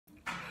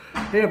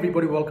Hey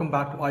everybody, welcome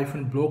back to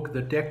iPhone Bloke,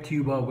 the tech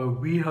tuber where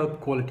we help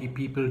quality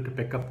people to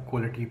pick up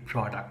quality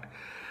product.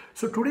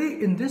 So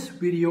today in this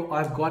video,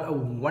 I've got a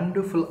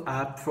wonderful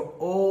app for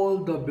all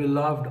the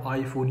beloved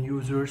iPhone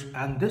users,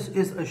 and this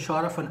is a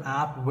sort of an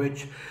app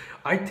which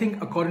I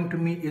think according to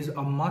me is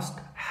a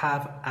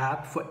must-have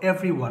app for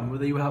everyone,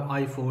 whether you have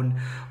iPhone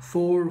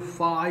 4,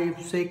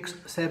 5, 6,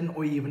 7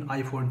 or even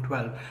iPhone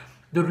 12.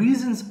 The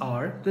reasons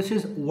are, this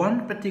is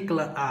one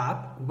particular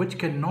app which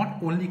can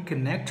not only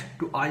connect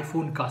to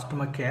iPhone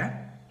customer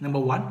care. Number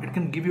one, it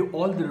can give you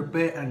all the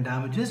repair and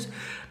damages.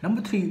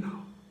 Number three,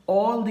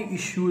 all the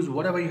issues,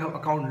 whatever you have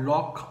account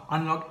lock,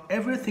 unlock,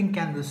 everything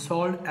can be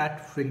solved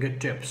at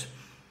fingertips.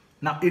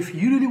 Now, if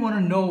you really want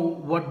to know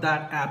what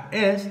that app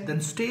is,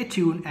 then stay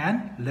tuned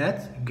and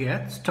let's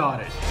get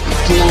started.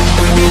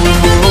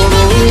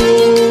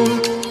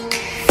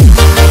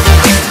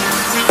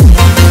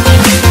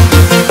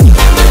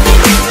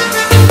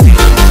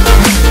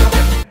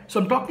 So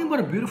I'm talking about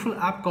a beautiful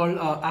app called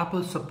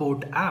Apple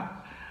Support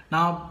app.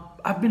 Now,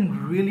 I've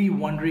been really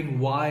wondering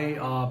why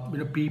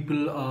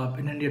people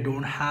in India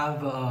don't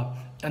have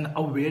an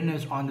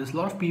awareness on this. A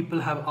lot of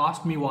people have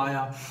asked me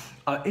via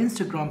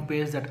Instagram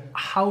page that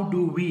how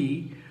do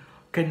we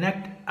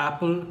connect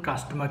Apple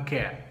customer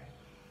care?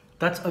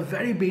 That's a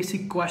very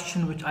basic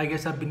question which I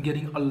guess I've been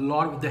getting a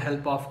lot with the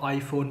help of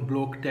iPhone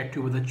Bloke Tech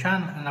with the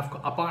channel. And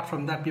apart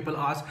from that, people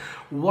ask,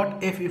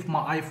 what if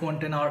my iPhone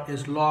XR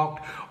is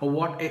locked, or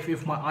what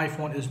if my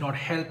iPhone is not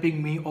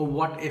helping me, or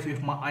what if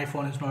my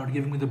iPhone is not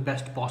giving me the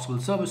best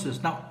possible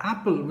services. Now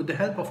Apple, with the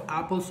help of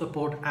Apple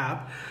Support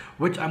app,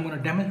 which I'm going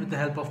to demonstrate with the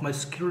help of my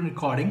screen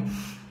recording,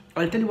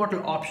 I'll tell you what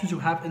options you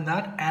have in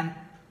that, and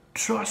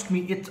trust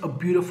me, it's a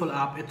beautiful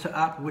app. It's an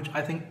app which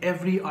I think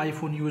every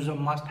iPhone user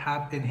must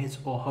have in his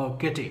or her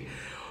kitty.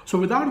 So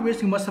without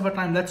wasting much of our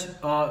time, let's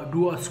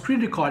do a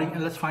screen recording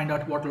and let's find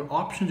out what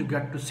options you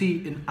get to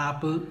see in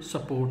Apple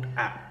Support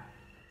app.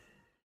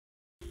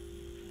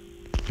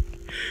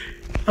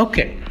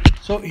 Okay,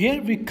 so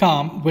here we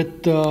come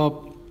with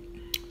the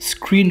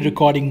screen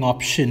recording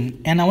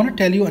option, and I want to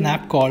tell you an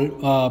app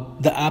called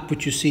the app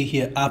which you see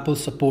here, Apple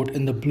Support,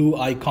 in the blue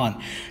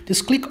icon.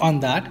 Just click on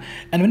that,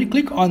 and when you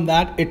click on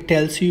that, it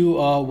tells you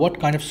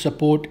what kind of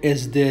support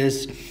is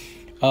this,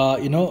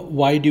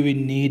 why do we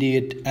need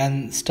it,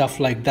 and stuff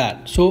like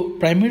that. So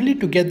primarily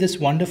to get this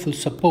wonderful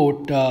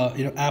support,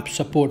 app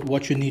support,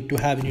 what you need to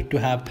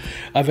have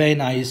a very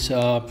nice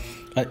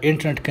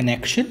internet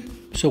connection.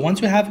 So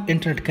once you have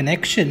internet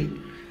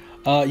connection,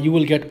 you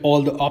will get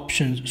all the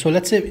options. So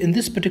let's say in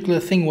this particular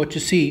thing, what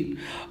you see,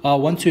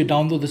 once you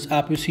download this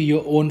app, you see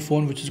your own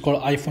phone, which is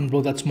called iPhone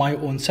Bloke. That's my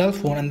own cell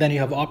phone. And then you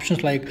have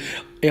options like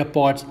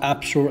AirPods,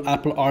 App Store,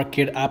 Apple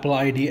Arcade, Apple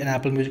ID, and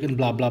Apple Music, and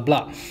blah, blah,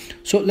 blah.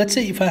 So let's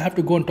say if I have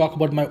to go and talk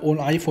about my own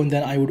iPhone,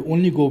 then I would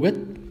only go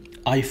with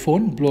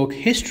iPhone Bloke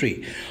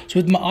History. So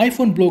with my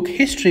iPhone Bloke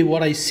History,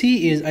 what I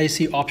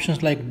see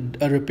options like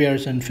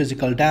repairs and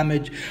physical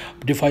damage,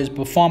 device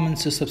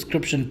performances,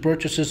 subscription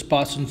purchases,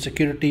 password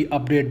security,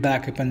 update,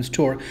 backup and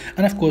store,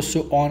 and of course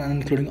so on, and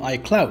including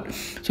iCloud.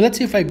 So let's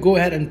see if I go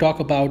ahead and talk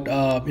about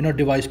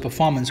device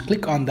performance.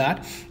 Click on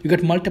that. You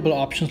get multiple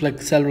options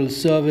like cellular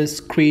service,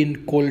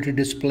 screen, quality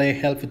display,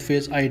 help with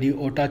Face ID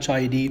or Touch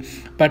ID,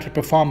 battery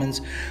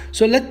performance.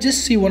 So let's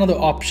just see one of the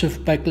options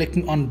by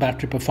clicking on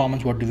battery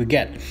performance. What do we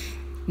get?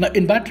 Now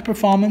in battery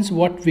performance,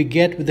 what we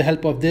get with the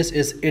help of this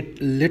is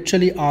it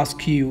literally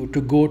asks you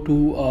to go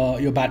to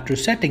your battery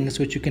settings,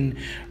 which you can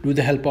do with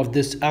the help of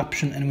this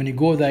option, and when you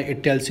go there,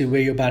 it tells you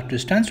where your battery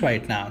stands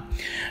right now.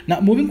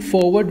 Now moving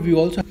forward, we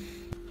also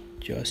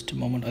just a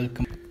moment, I'll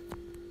come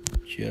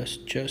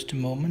just a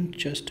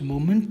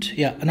moment.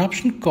 Yeah, an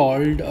option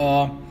called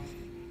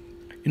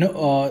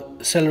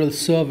cellular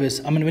service.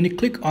 I mean, when you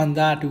click on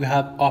that, you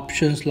have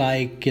options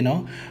like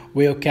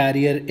where your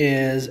carrier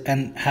is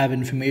and have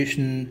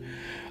information.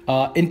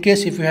 In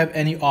case if you have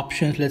any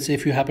options, let's say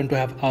if you happen to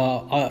have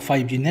a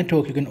 5G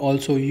network, you can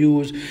also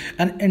use,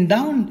 and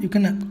down you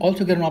can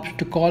also get an option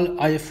to call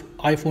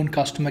iPhone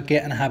customer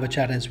care and have a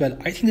chat as well.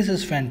 I think this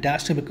is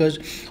fantastic because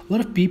a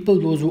lot of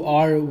people, those who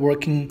are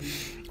working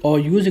or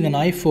using an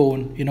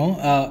iPhone,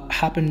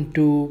 happen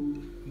to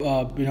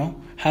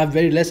have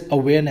very less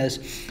awareness.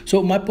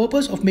 So my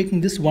purpose of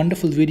making this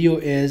wonderful video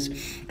is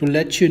to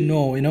let you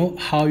know,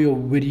 how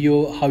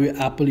your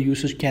Apple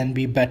usage can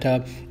be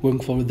better going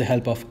forward with the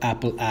help of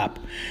Apple app.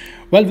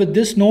 Well, with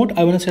this note,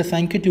 I want to say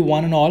thank you to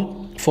one and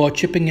all for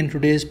chipping in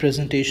today's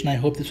presentation. I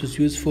hope this was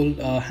useful,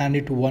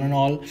 handy to one and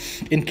all.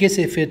 In case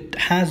if it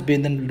has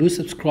been, then do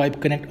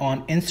subscribe, connect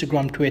on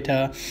Instagram,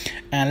 Twitter,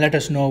 and let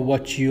us know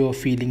what your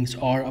feelings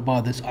are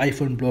about this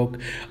iPhone Bloke,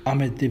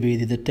 Amit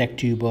Dwivedi, the Tech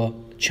Tuber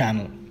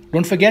channel.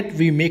 Don't forget,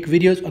 we make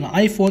videos on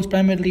iPhones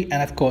primarily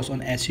and of course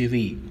on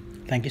SUV.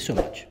 Thank you so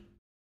much.